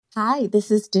Hi,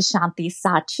 this is Dushanthi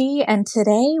Sachi, and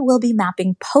today we'll be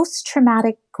mapping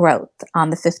post-traumatic growth on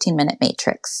the 15-minute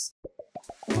matrix.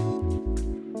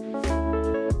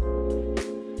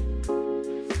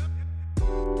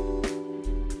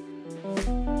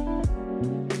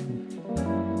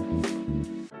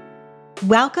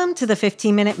 Welcome to the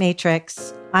 15-Minute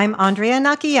Matrix. I'm Andrea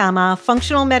Nakayama,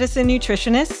 functional medicine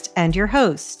nutritionist and your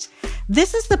host.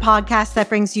 This is the podcast that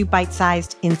brings you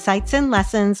bite-sized insights and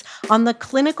lessons on the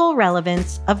clinical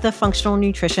relevance of the functional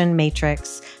nutrition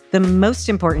matrix, the most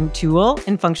important tool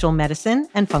in functional medicine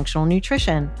and functional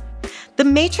nutrition. The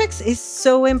matrix is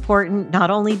so important not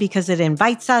only because it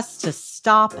invites us to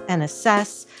stop and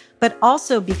assess, but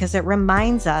also because it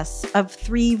reminds us of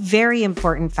three very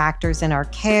important factors in our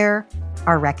care,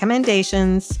 our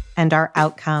recommendations, and our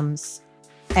outcomes.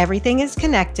 Everything is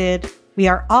connected, we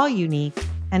are all unique,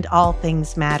 and all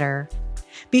things matter.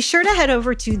 Be sure to head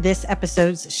over to this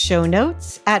episode's show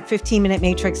notes at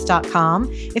 15minutematrix.com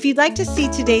if you'd like to see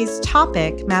today's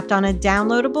topic mapped on a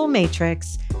downloadable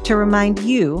matrix to remind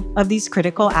you of these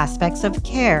critical aspects of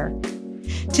care.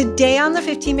 Today on the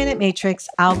 15-Minute Matrix,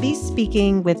 I'll be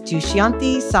speaking with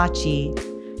Dushanthi Sachi.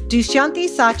 Dushanthi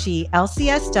Sachi,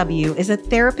 LCSW, is a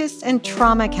therapist and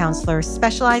trauma counselor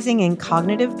specializing in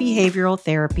cognitive behavioral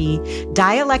therapy,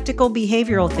 dialectical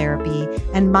behavioral therapy,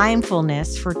 and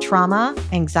mindfulness for trauma,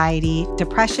 anxiety,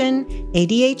 depression,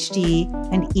 ADHD,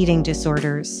 and eating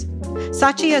disorders.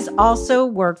 Sachi has also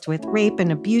worked with rape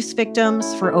and abuse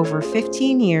victims for over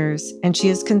 15 years, and she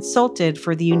has consulted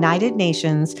for the United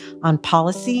Nations on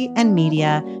policy and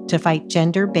media to fight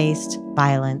gender-based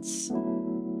violence.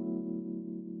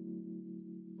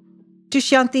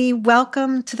 Dushanthi,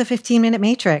 welcome to the 15-Minute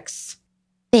Matrix.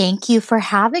 Thank you for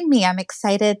having me. I'm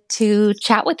excited to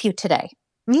chat with you today.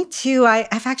 Me too.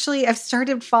 I've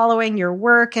started following your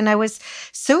work, and I was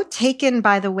so taken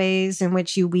by the ways in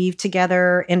which you weave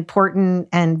together important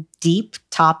and deep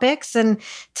topics. And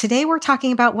today we're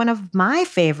talking about one of my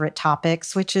favorite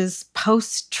topics, which is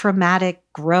post-traumatic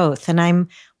growth. And I'm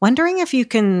wondering if you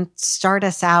can start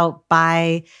us out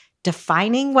by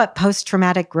defining what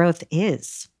post-traumatic growth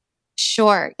is.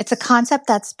 Sure. It's a concept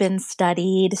that's been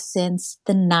studied since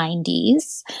the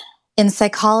 90s in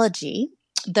psychology,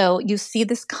 though you see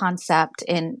this concept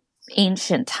in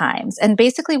ancient times. And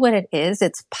basically what it is,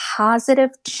 it's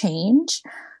positive change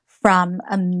from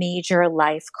a major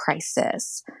life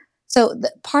crisis. So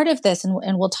part of this,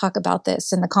 and we'll talk about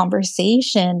this in the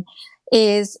conversation,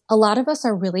 is a lot of us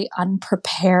are really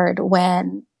unprepared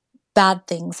when bad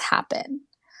things happen.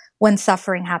 When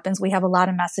suffering happens, we have a lot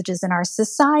of messages in our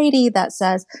society that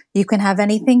says you can have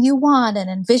anything you want and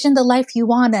envision the life you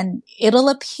want and it'll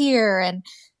appear. And,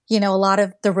 a lot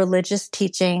of the religious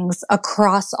teachings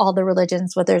across all the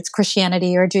religions, whether it's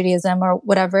Christianity or Judaism or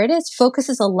whatever it is,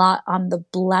 focuses a lot on the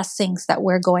blessings that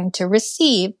we're going to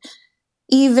receive.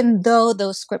 Even though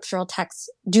those scriptural texts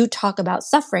do talk about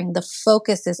suffering, the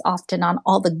focus is often on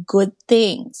all the good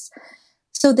things.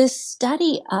 So this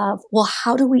study of,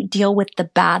 how do we deal with the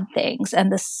bad things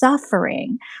and the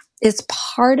suffering is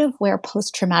part of where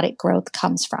post-traumatic growth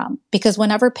comes from. Because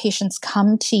whenever patients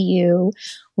come to you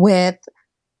with,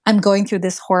 I'm going through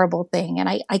this horrible thing and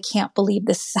I can't believe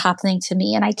this is happening to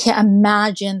me and I can't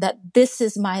imagine that this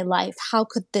is my life. How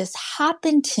could this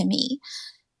happen to me?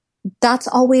 That's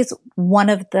always one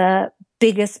of the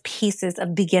biggest pieces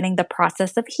of beginning the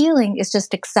process of healing is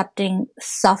just accepting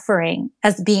suffering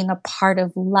as being a part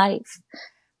of life.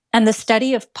 And the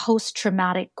study of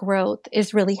post-traumatic growth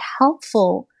is really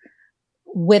helpful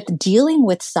with dealing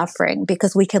with suffering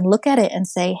because we can look at it and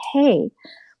say, hey,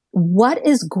 what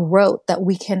is growth that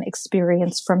we can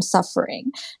experience from suffering?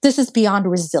 This is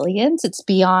beyond resilience. It's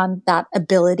beyond that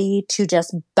ability to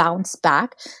just bounce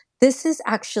back. This is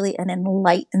actually an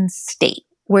enlightened state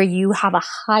where you have a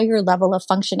higher level of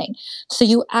functioning. So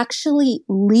you actually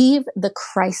leave the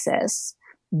crisis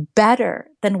better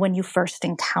than when you first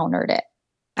encountered it.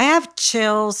 I have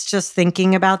chills just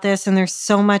thinking about this, and there's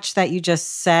so much that you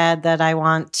just said that I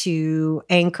want to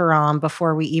anchor on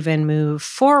before we even move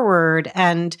forward.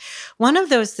 And one of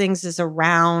those things is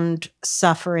around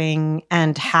suffering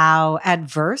and how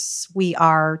adverse we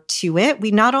are to it.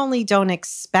 We not only don't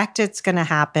expect it's going to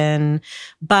happen,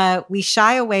 but we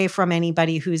shy away from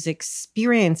anybody who's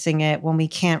experiencing it when we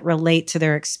can't relate to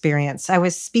their experience. I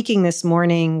was speaking this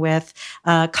morning with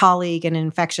a colleague, an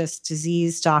infectious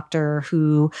disease doctor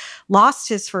who lost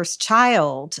his first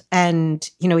child. And,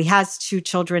 he has 2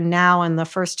 children now, and the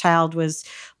first child was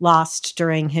lost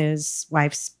during his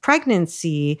wife's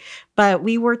pregnancy. But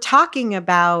we were talking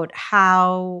about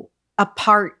how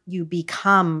apart you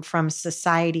become from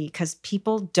society because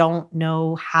people don't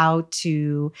know how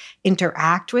to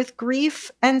interact with grief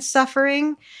and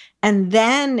suffering. And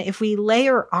then if we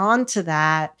layer onto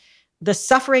that the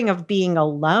suffering of being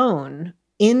alone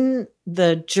in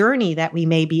the journey that we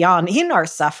may be on in our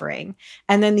suffering,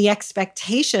 and then the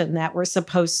expectation that we're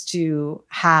supposed to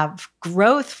have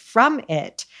growth from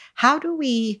it, how do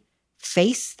we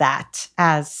face that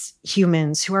as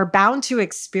humans who are bound to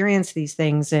experience these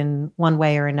things in one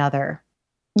way or another?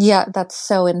 Yeah, that's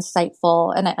so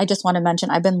insightful. And I just want to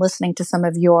mention, I've been listening to some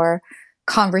of your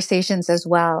conversations as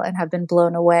well and have been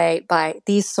blown away by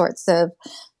these sorts of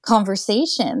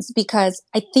conversations because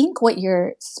I think what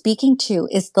you're speaking to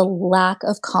is the lack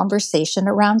of conversation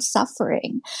around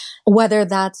suffering, whether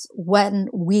that's when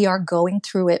we are going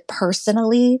through it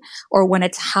personally or when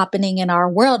it's happening in our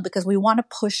world, because we want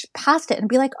to push past it and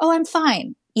be like, oh, I'm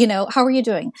fine. How are you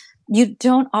doing? You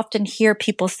don't often hear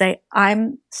people say,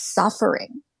 I'm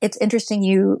suffering. It's interesting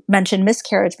you mentioned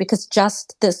miscarriage because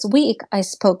just this week I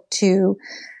spoke to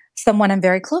someone I'm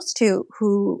very close to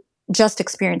who just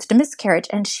experienced a miscarriage.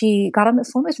 And she got on the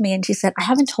phone with me and she said, I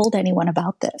haven't told anyone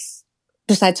about this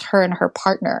besides her and her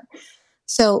partner.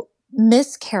 So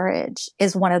miscarriage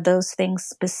is one of those things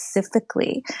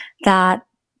specifically that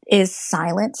is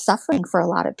silent suffering for a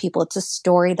lot of people. It's a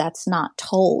story that's not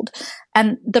told.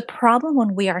 And the problem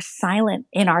when we are silent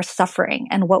in our suffering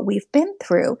and what we've been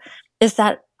through is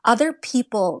that other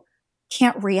people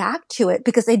can't react to it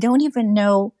because they don't even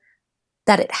know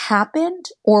that it happened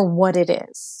or what it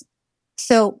is.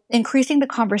 So increasing the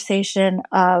conversation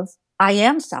of, I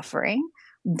am suffering.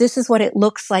 This is what it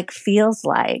looks like, feels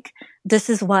like. This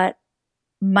is what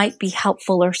might be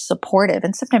helpful or supportive.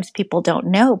 And sometimes people don't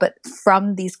know, but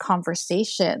from these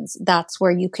conversations, that's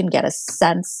where you can get a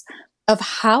sense of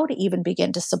how to even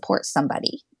begin to support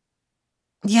somebody.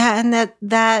 Yeah. And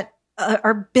that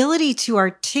our ability to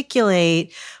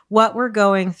articulate what we're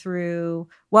going through,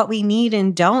 what we need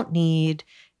and don't need,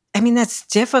 I mean, that's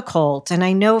difficult. And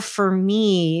I know for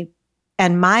me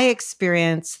and my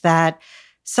experience that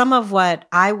some of what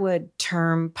I would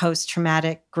term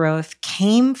post-traumatic growth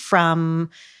came from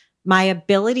my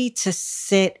ability to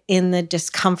sit in the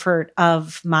discomfort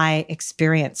of my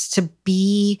experience, to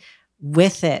be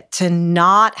with it, to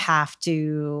not have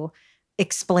to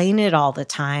explain it all the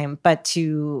time, but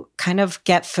to kind of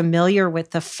get familiar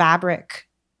with the fabric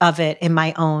of it in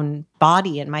my own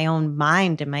body, in my own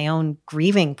mind, in my own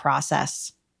grieving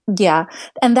process. Yeah.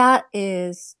 And that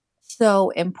is so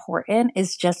important,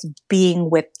 is just being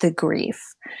with the grief.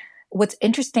 What's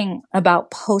interesting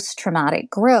about post-traumatic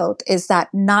growth is that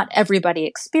not everybody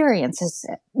experiences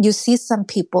it. You see some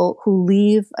people who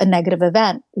leave a negative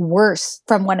event worse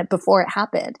from before it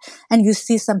happened. And you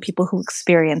see some people who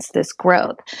experience this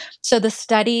growth. So the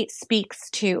study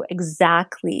speaks to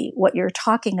exactly what you're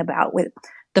talking about with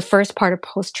the first part of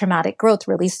post-traumatic growth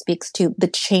really speaks to the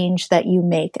change that you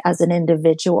make as an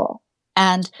individual.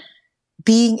 And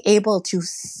being able to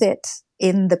sit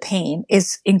in the pain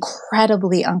is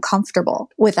incredibly uncomfortable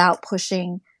without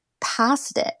pushing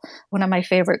past it. One of my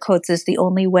favorite quotes is, the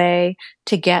only way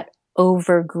to get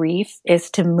over grief is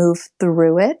to move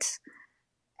through it.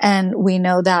 And we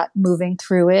know that moving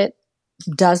through it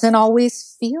doesn't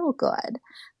always feel good.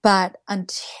 But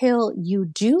until you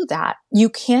do that, you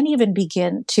can't even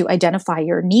begin to identify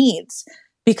your needs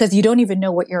because you don't even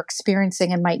know what you're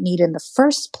experiencing and might need in the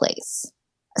first place.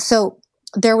 So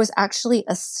there was actually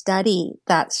a study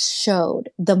that showed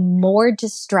the more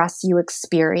distress you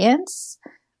experience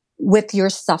with your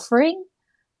suffering,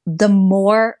 the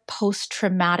more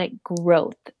post-traumatic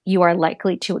growth you are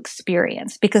likely to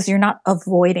experience because you're not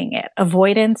avoiding it.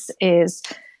 Avoidance is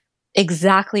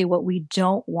exactly what we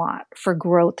don't want for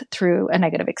growth through a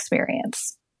negative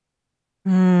experience.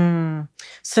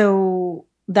 So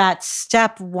that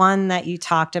step one that you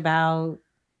talked about,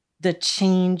 the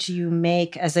change you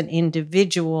make as an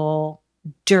individual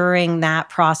during that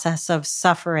process of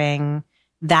suffering,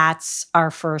 that's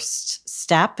our first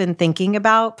step in thinking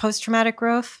about post-traumatic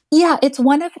growth? Yeah, it's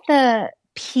one of the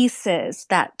pieces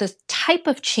that the type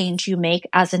of change you make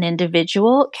as an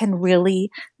individual can really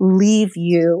leave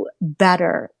you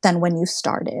better than when you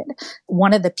started.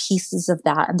 One of the pieces of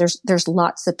that, and there's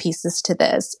lots of pieces to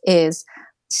this, is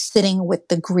sitting with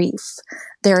the grief.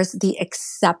 There's the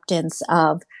acceptance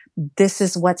of, this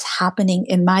is what's happening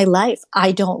in my life.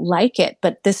 I don't like it,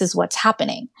 but this is what's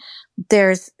happening.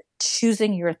 There's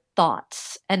choosing your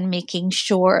thoughts and making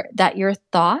sure that your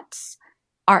thoughts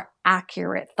are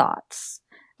accurate thoughts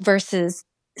versus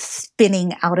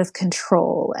spinning out of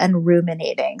control and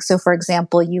ruminating. So, for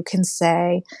example, you can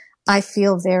say, I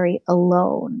feel very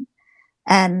alone.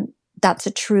 And That's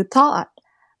a true thought.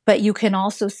 But you can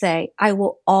also say, I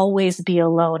will always be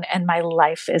alone and my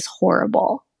life is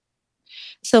horrible.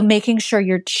 So making sure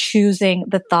you're choosing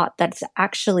the thought that's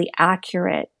actually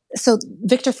accurate. So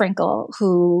Viktor Frankl,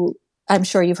 who I'm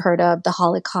sure you've heard of, the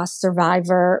Holocaust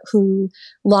survivor who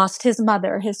lost his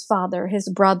mother, his father, his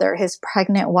brother, his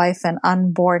pregnant wife, and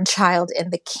unborn child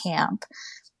in the camp,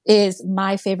 is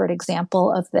my favorite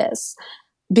example of this.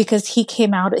 Because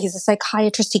he's a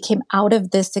psychiatrist, he came out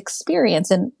of this experience.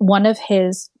 And one of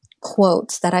his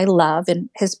quotes that I love in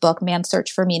his book, Man's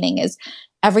Search for Meaning, is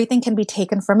everything can be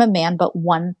taken from a man, but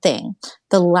one thing,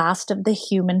 the last of the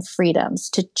human freedoms,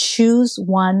 to choose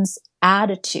one's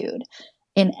attitude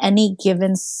in any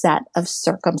given set of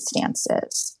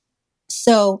circumstances.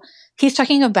 So he's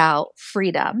talking about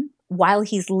freedom while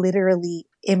he's literally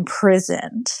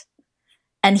imprisoned.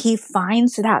 And he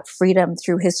finds that freedom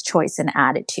through his choice and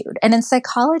attitude. And in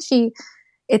psychology,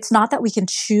 it's not that we can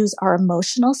choose our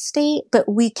emotional state, but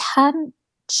we can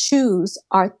choose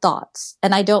our thoughts.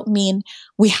 And I don't mean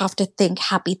we have to think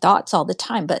happy thoughts all the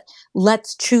time, but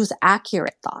let's choose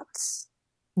accurate thoughts.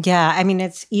 Yeah, I mean,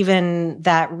 it's even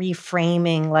that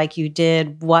reframing, like you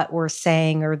did, what we're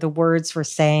saying or the words we're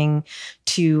saying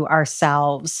to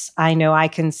ourselves. I know I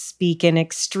can speak in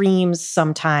extremes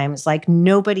sometimes, like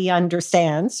nobody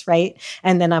understands, right?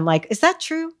 And then I'm like, is that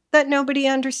true that nobody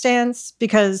understands?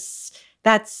 Because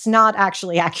that's not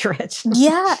actually accurate.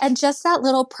 Yeah, and just that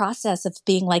little process of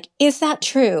being like, is that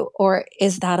true? Or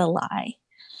is that a lie?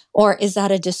 Or is that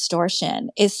a distortion?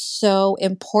 Is so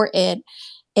important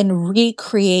in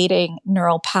recreating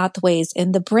neural pathways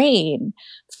in the brain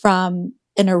from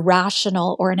an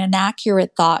irrational or an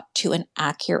inaccurate thought to an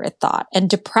accurate thought. And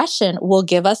depression will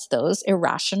give us those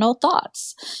irrational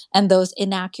thoughts and those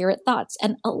inaccurate thoughts.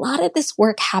 And a lot of this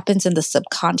work happens in the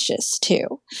subconscious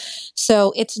too.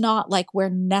 So it's not like we're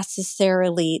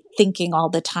necessarily thinking all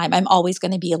the time, I'm always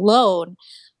going to be alone,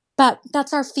 but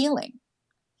that's our feeling.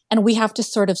 And we have to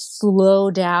sort of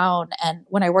slow down. And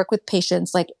when I work with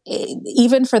patients, like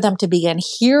even for them to begin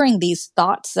hearing these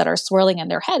thoughts that are swirling in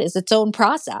their head is its own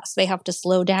process. They have to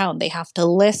slow down. They have to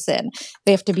listen.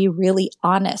 They have to be really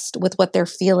honest with what they're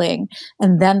feeling.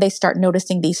 And then they start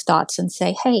noticing these thoughts and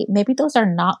say, hey, maybe those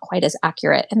are not quite as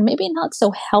accurate and maybe not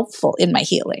so helpful in my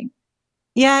healing.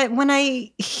 Yeah, when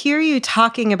I hear you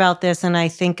talking about this and I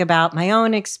think about my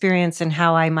own experience and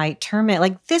how I might term it,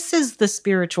 like this is the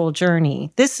spiritual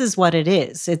journey. This is what it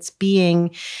is. It's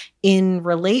being in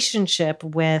relationship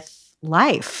with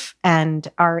life and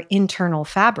our internal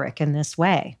fabric in this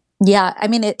way. Yeah, I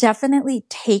mean, it definitely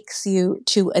takes you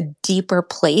to a deeper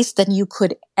place than you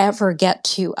could ever get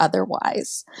to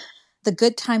otherwise. The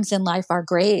good times in life are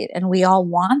great and we all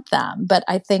want them. But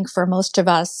I think for most of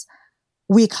us,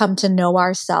 we come to know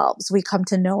ourselves. We come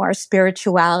to know our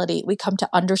spirituality. We come to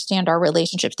understand our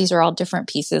relationships. These are all different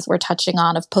pieces we're touching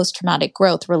on of post-traumatic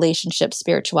growth, relationships,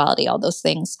 spirituality, all those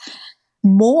things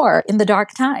more in the dark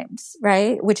times,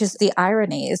 right? Which is the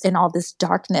irony is in all this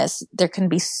darkness, there can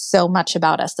be so much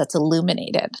about us that's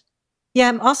illuminated. Yeah,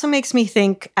 it also makes me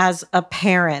think as a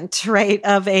parent, right,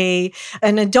 of an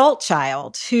adult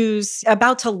child who's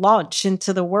about to launch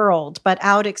into the world, but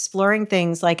out exploring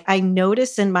things. Like I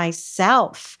notice in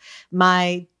myself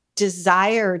my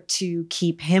desire to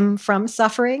keep him from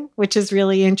suffering, which is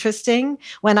really interesting.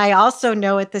 When I also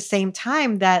know at the same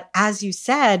time that, as you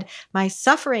said, my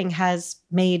suffering has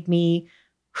made me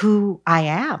who I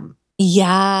am.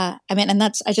 Yeah. I mean, and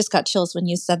I just got chills when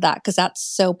you said that because that's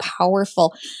so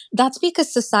powerful. That's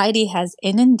because society has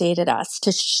inundated us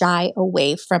to shy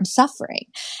away from suffering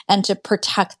and to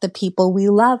protect the people we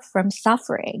love from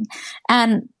suffering.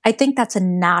 And I think that's a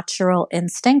natural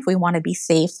instinct. We want to be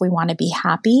safe. We want to be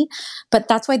happy. But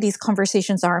that's why these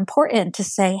conversations are important to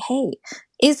say, hey,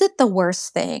 is it the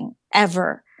worst thing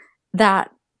ever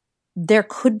that there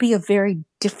could be a very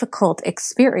difficult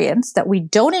experience that we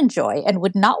don't enjoy and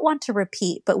would not want to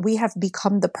repeat, but we have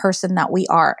become the person that we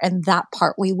are, and that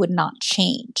part we would not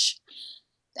change.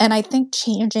 And I think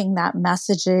changing that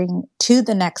messaging to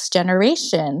the next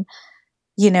generation,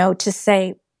 to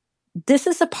say, this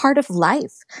is a part of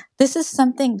life. This is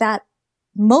something that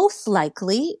most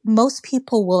likely most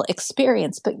people will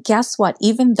experience. But guess what?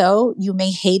 Even though you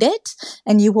may hate it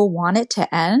and you will want it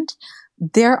to end,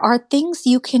 there are things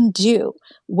you can do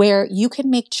where you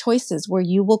can make choices where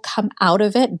you will come out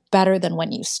of it better than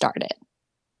when you started.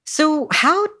 So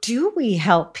how do we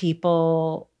help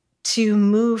people to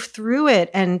move through it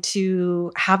and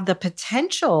to have the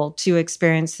potential to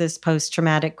experience this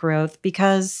post-traumatic growth?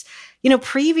 Because,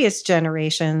 previous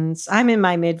generations, I'm in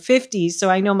my mid-50s,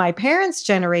 so I know my parents'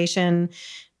 generation,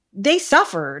 they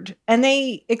suffered and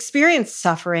they experienced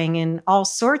suffering in all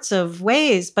sorts of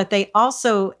ways, but they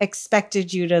also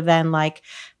expected you to then like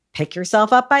pick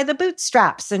yourself up by the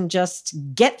bootstraps and just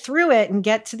get through it and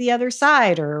get to the other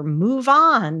side or move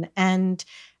on. And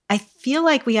I feel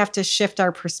like we have to shift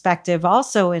our perspective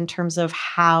also in terms of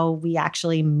how we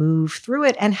actually move through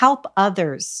it and help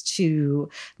others to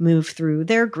move through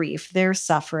their grief, their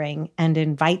suffering, and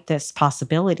invite this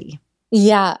possibility.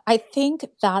 Yeah, I think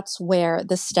that's where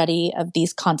the study of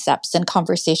these concepts and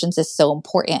conversations is so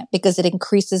important because it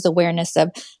increases awareness of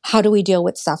how do we deal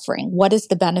with suffering? What is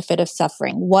the benefit of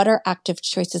suffering? What are active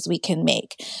choices we can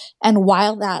make? And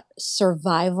while that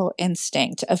survival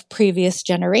instinct of previous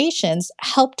generations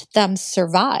helped them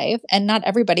survive, and not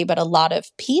everybody, but a lot of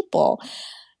people,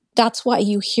 that's why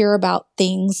you hear about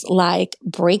things like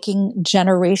breaking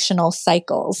generational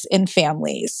cycles in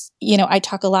families. I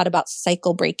talk a lot about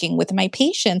cycle breaking with my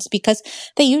patients because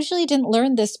they usually didn't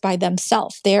learn this by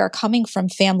themselves. They are coming from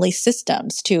family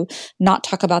systems to not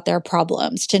talk about their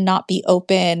problems, to not be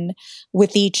open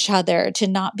with each other, to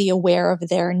not be aware of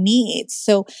their needs.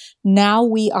 So now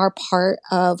we are part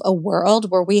of a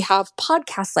world where we have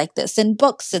podcasts like this and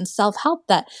books and self-help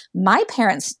that my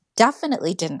parents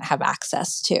definitely didn't have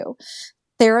access to.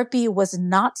 Therapy was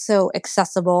not so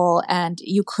accessible, and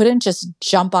you couldn't just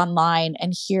jump online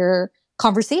and hear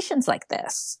conversations like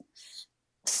this.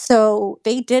 So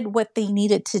they did what they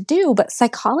needed to do, but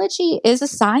psychology is a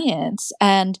science,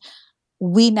 and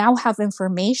we now have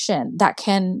information that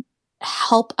can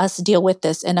help us deal with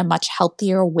this in a much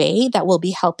healthier way that will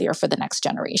be healthier for the next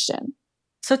generation.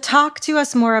 So talk to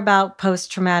us more about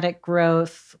post-traumatic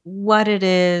growth, what it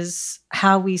is,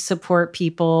 how we support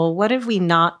people. What have we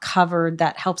not covered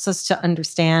that helps us to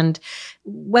understand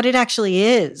what it actually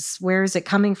is? Where is it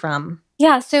coming from?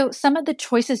 Yeah, so some of the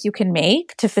choices you can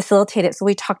make to facilitate it. So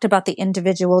we talked about the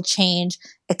individual change,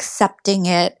 accepting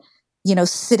it,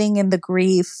 sitting in the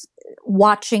grief,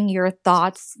 watching your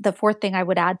thoughts. The fourth thing I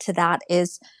would add to that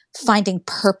is finding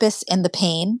purpose in the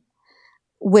pain,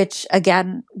 which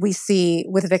again, we see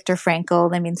with Viktor Frankl.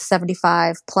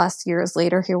 75 plus years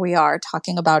later, here we are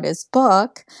talking about his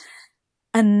book.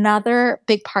 Another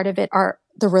big part of it are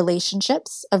the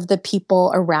relationships of the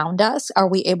people around us. Are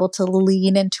we able to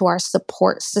lean into our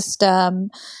support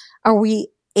system? Are we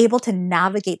able to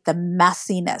navigate the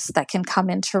messiness that can come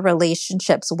into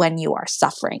relationships when you are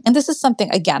suffering? And this is something,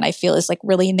 again, I feel is like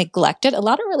really neglected. A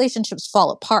lot of relationships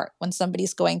fall apart when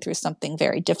somebody's going through something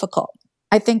very difficult.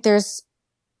 I think there's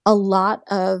a lot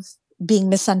of being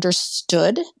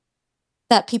misunderstood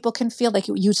that people can feel. Like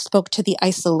you spoke to the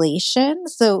isolation.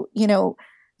 So,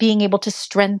 being able to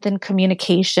strengthen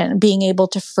communication, being able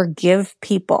to forgive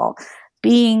people,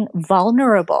 being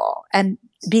vulnerable, and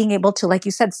being able to, like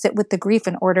you said, sit with the grief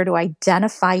in order to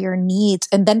identify your needs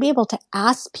and then be able to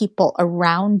ask people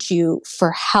around you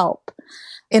for help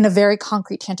in a very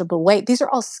concrete, tangible way. These are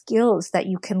all skills that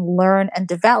you can learn and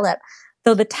develop,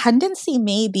 though the tendency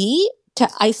may be to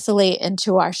isolate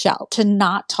into our shell, to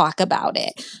not talk about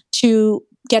it, to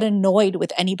get annoyed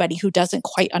with anybody who doesn't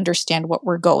quite understand what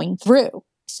we're going through.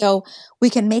 So we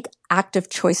can make active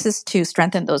choices to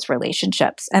strengthen those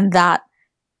relationships, and that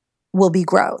will be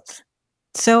growth.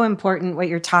 So important what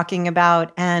you're talking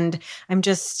about. And I'm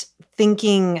just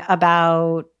thinking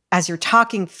about, as you're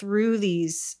talking through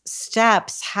these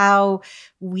steps, how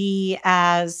we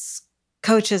as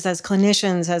coaches, as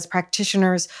clinicians, as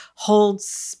practitioners, hold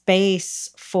space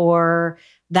for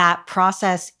that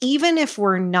process, even if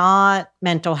we're not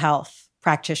mental health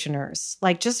practitioners,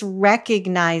 like just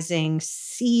recognizing,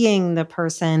 seeing the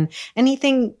person.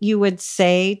 Anything you would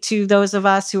say to those of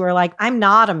us who are like, I'm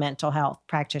not a mental health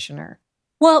practitioner?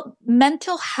 Well,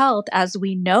 mental health, as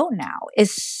we know now,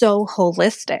 is so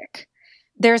holistic.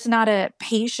 There's not a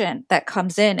patient that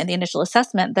comes in the initial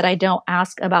assessment that I don't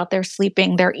ask about their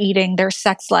sleeping, their eating, their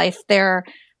sex life, their,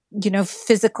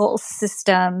 physical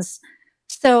systems.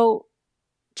 So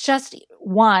just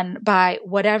one, by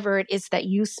whatever it is that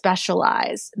you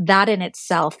specialize, that in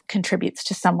itself contributes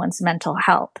to someone's mental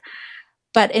health.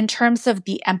 But in terms of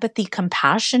the empathy,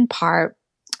 compassion part,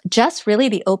 just really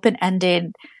the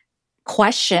open-ended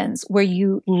questions where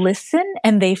you listen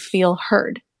and they feel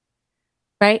heard,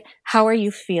 right? How are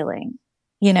you feeling?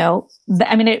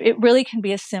 It really can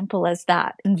be as simple as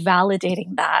that, and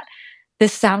validating that.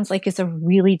 This sounds like it's a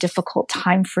really difficult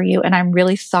time for you, and I'm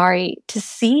really sorry to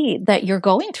see that you're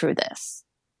going through this.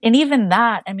 And even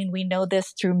that, we know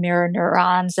this through mirror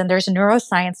neurons, and there's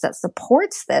neuroscience that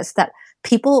supports this, that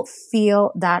people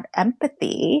feel that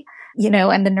empathy,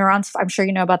 and the neurons, I'm sure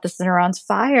you know about this, the neurons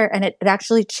fire, and it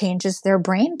actually changes their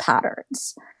brain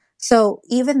patterns. So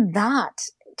even that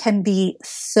can be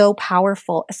so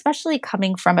powerful, especially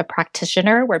coming from a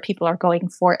practitioner where people are going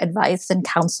for advice and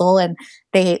counsel and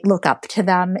they look up to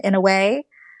them in a way.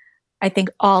 I think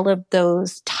all of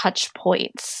those touch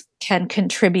points can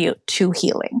contribute to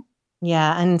healing.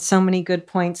 Yeah, and so many good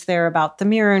points there about the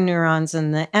mirror neurons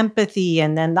and the empathy,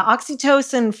 and then the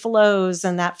oxytocin flows,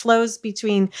 and that flows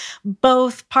between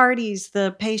both parties,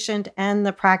 the patient and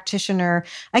the practitioner.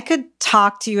 I could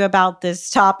talk to you about this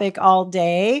topic all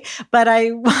day, but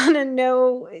I want to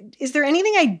know, is there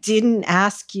anything I didn't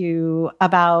ask you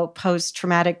about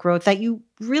post-traumatic growth that you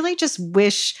really just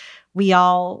wish we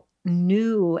all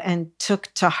knew and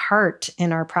took to heart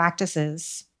in our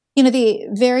practices?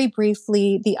 Very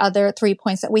briefly, the other 3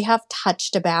 points that we have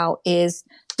touched about is,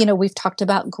 we've talked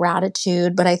about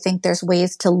gratitude, but I think there's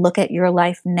ways to look at your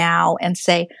life now and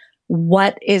say,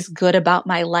 what is good about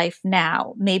my life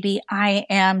now? Maybe I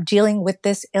am dealing with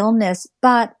this illness,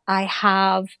 but I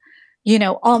have,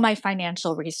 all my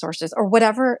financial resources or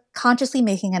whatever, consciously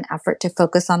making an effort to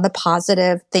focus on the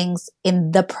positive things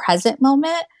in the present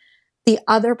moment. The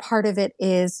other part of it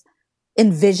is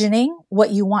envisioning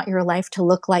what you want your life to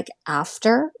look like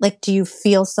after. Like, do you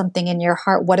feel something in your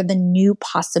heart? What are the new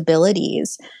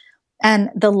possibilities? And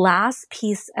the last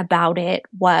piece about it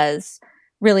was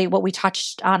really what we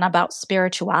touched on about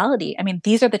spirituality. I mean,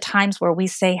 these are the times where we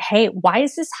say, hey, why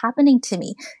is this happening to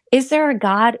me? Is there a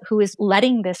God who is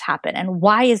letting this happen? And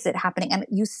why is it happening? And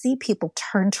you see people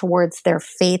turn towards their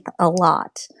faith a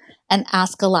lot and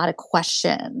ask a lot of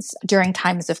questions during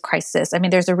times of crisis. I mean,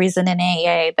 there's a reason in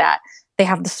AA that they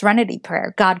have the serenity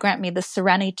prayer. God grant me the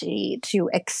serenity to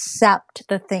accept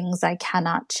the things I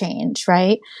cannot change,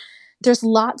 right? There's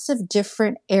lots of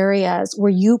different areas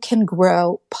where you can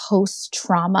grow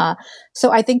post-trauma.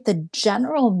 So I think the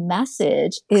general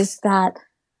message is that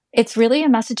it's really a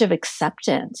message of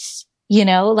acceptance.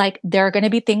 Like there are going to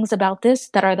be things about this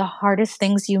that are the hardest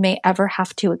things you may ever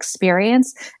have to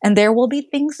experience. And there will be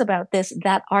things about this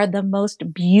that are the most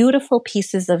beautiful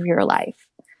pieces of your life.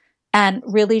 And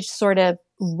really sort of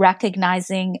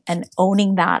recognizing and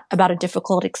owning that about a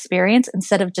difficult experience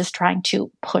instead of just trying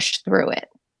to push through it.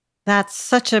 That's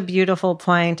such a beautiful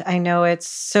point. I know it's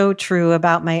so true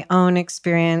about my own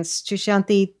experience.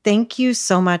 Dushanti, thank you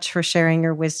so much for sharing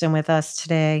your wisdom with us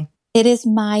today. It is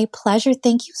my pleasure.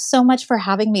 Thank you so much for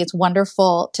having me. It's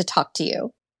wonderful to talk to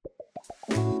you.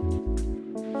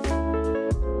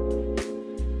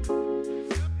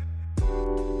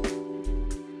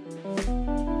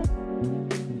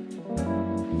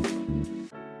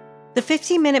 The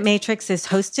 15-Minute Matrix is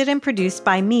hosted and produced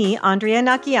by me, Andrea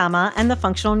Nakayama, and the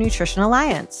Functional Nutrition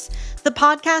Alliance. The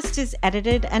podcast is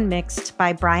edited and mixed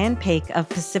by Brian Paik of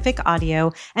Pacific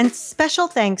Audio, and special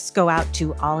thanks go out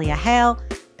to Alia Hale,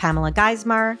 Pamela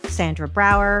Geismar, Sandra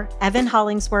Brower, Evan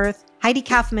Hollingsworth, Heidi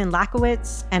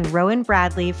Kaufman-Lakowitz, and Rowan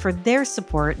Bradley for their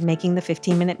support making the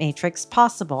 15-Minute Matrix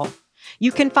possible.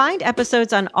 You can find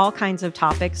episodes on all kinds of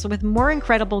topics with more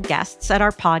incredible guests at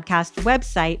our podcast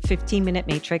website,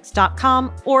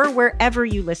 15minutematrix.com, or wherever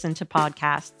you listen to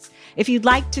podcasts. If you'd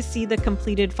like to see the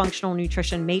completed functional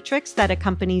nutrition matrix that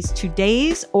accompanies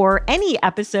today's or any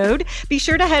episode, be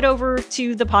sure to head over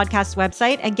to the podcast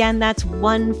website. Again, that's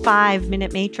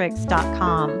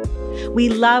 15minutematrix.com. We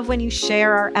love when you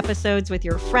share our episodes with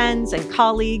your friends and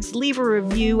colleagues, leave a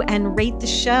review, and rate the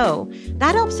show.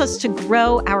 That helps us to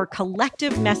grow our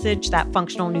collective message that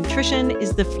functional nutrition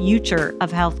is the future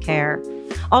of healthcare.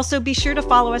 Also, be sure to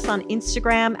follow us on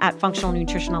Instagram at Functional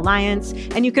Nutrition Alliance,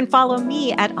 and you can follow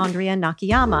me at Andrea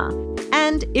Nakayama.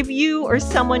 And if you or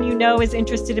someone you know is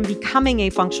interested in becoming a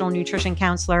functional nutrition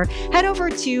counselor, head over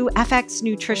to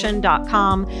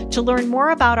fxnutrition.com to learn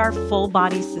more about our Full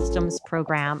Body Systems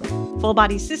program. Full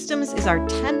Body Systems is our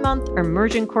 10-month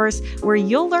immersion course where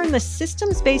you'll learn the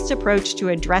systems-based approach to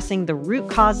addressing the root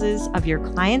causes of your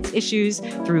clients' issues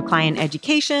through client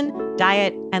education,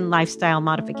 diet, and lifestyle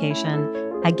modification.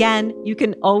 Again, you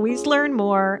can always learn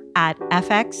more at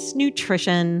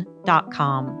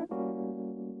fxnutrition.com.